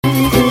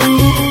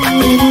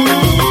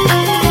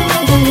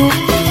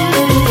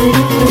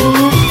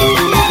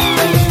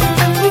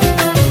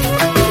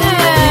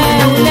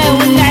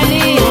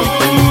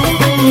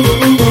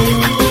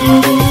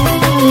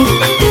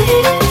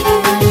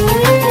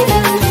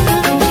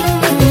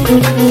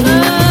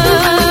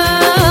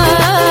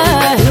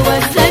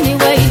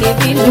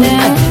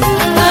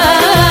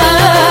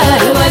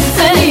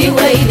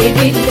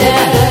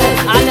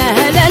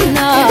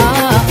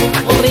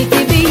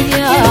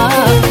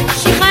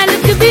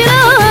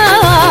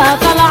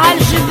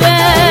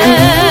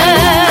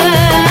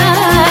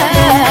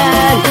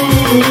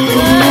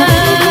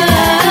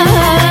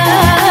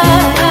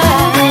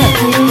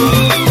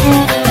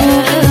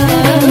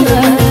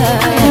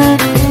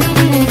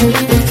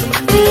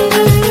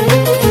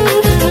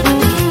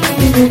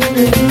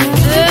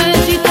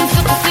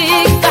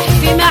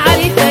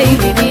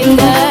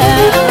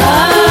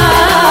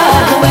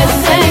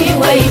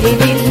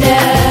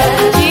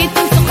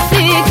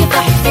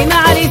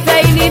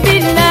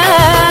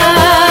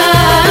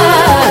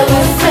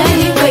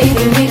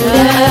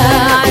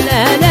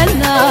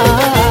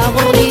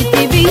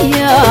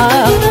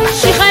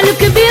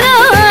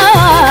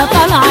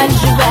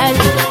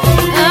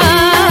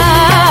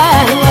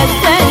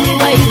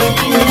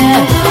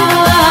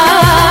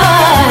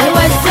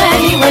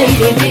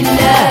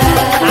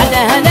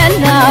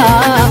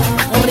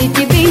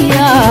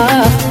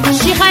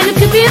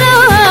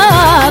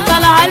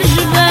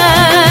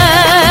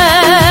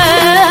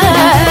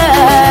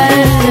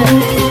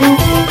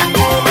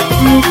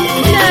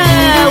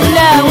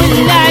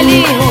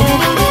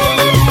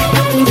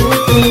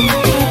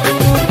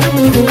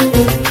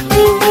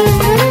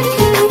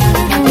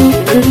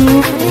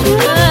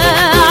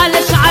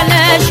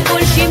علاش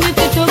كل شي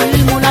مكتوب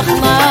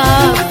الملخص.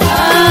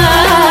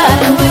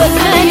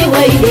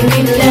 ويلي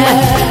بالله،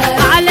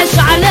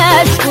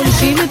 علاش كل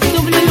شي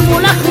مكتوب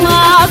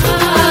للملخص.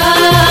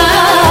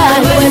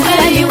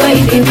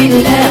 ويلي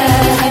بالله،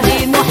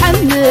 سيدي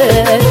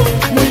محمد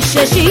من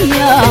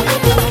الشاشية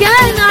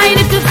كان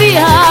عينك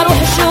فيها،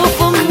 روح شوف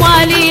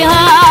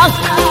مواليها.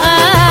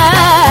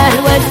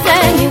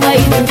 وساني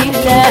ويلي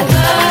بالله،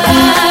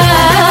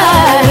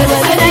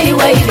 وساني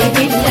ويلي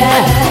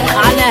بالله،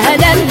 على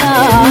هلالنا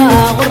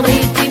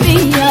غريتي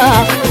بيا.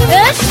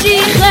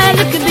 الشيخة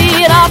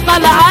الكبيرة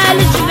طلع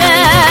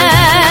الجبال.